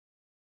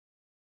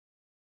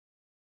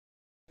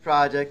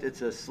Project,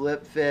 it's a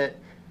slip fit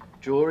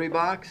jewelry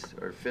box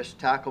or fish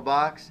tackle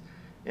box,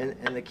 and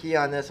the key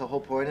on this, the whole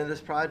point of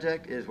this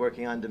project is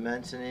working on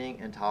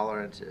dimensioning and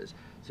tolerances.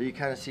 So you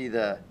kind of see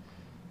the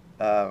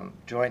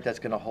joint that's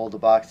going to hold the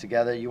box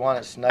together. You want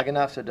it snug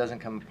enough so it doesn't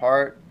come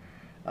apart,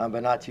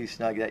 but not too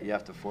snug that you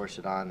have to force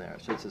it on there.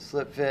 So it's a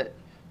slip fit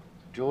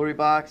jewelry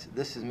box.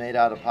 This is made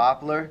out of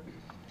poplar.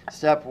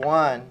 Step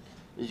one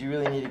is you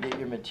really need to get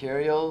your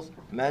materials,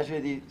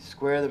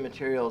 square the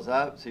materials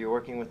up so you're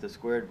working with a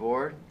squared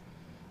board.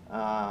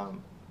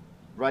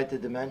 Write the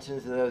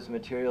dimensions of those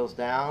materials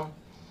down,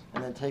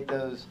 and then take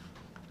those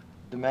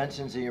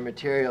dimensions of your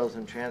materials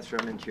and transfer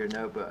them into your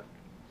notebook.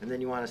 And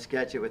then you want to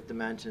sketch it with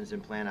dimensions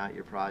and plan out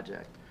your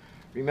project.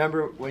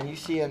 Remember, when you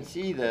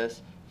CNC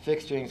this,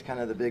 fixturing is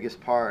kind of the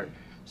biggest part.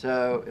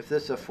 So if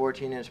this is a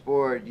 14-inch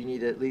board, you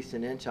need at least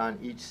an inch on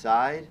each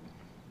side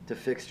to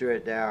fixture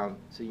it down.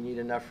 So you need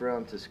enough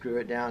room to screw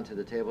it down to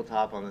the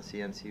tabletop on the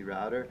CNC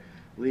router,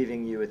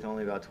 leaving you with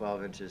only about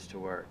 12 inches to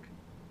work.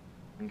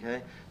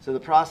 Okay? So the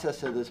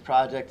process of this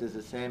project is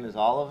the same as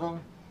all of them.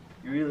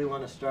 You really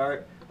want to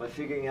start by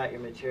figuring out your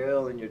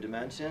material and your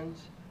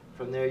dimensions.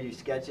 From there you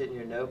sketch it in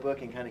your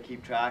notebook and kind of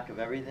keep track of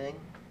everything.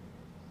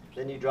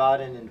 Then you draw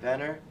it in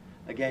Inventor.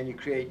 Again, you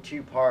create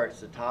two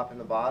parts, the top and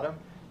the bottom.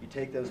 You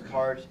take those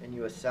parts and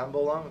you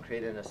assemble them,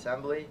 create an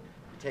assembly.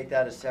 You take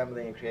that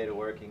assembly and create a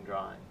working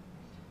drawing.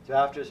 So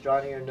after it's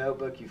drawn in your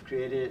notebook, you've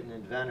created it in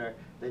Inventor,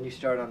 then you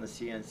start on the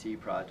CNC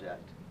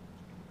project.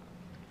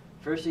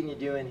 First thing you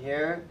do in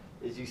here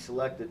is you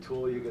select the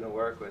tool you're going to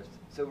work with.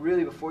 So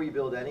really, before you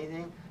build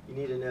anything, you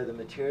need to know the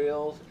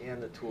materials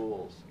and the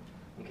tools.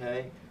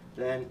 Okay?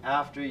 Then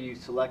after you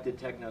selected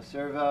Techno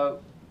Servo,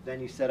 then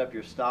you set up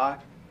your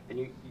stock. And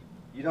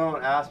you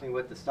don't ask me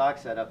what the stock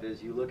setup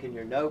is. You look in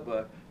your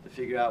notebook to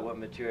figure out what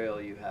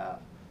material you have.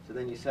 So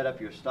then you set up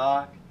your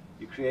stock,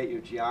 you create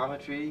your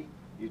geometry,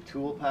 you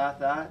tool path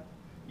that,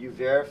 you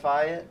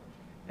verify it,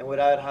 and what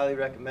I would highly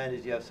recommend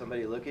is you have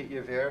somebody look at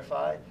your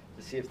verify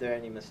to see if there are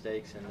any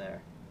mistakes in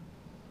there.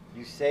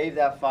 You save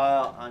that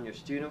file on your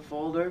student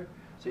folder,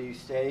 so you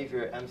save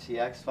your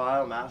MCX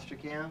file,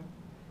 Mastercam,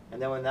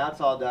 and then when that's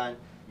all done,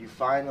 you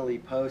finally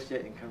post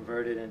it and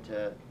convert it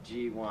into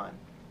G1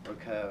 or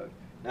code.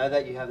 Now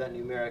that you have that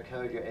numeric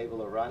code, you're able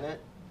to run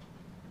it.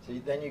 So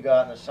then you go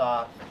out in the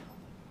shop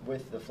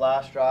with the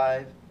flash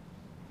drive,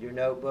 your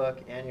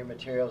notebook, and your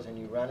materials, and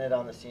you run it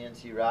on the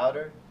CNC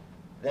router.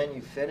 Then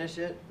you finish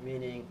it,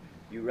 meaning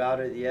you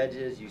router the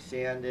edges, you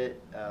sand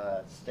it,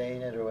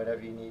 stain it, or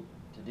whatever you need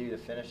to do to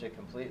finish it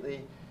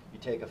completely. You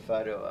take a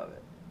photo of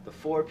it. The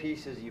 4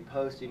 pieces you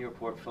post in your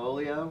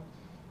portfolio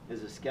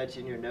is a sketch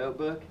in your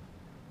notebook,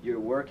 your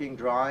working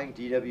drawing,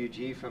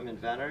 DWG from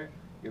Inventor,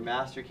 your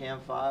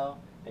Mastercam file,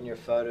 and your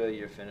photo of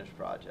your finished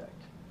project.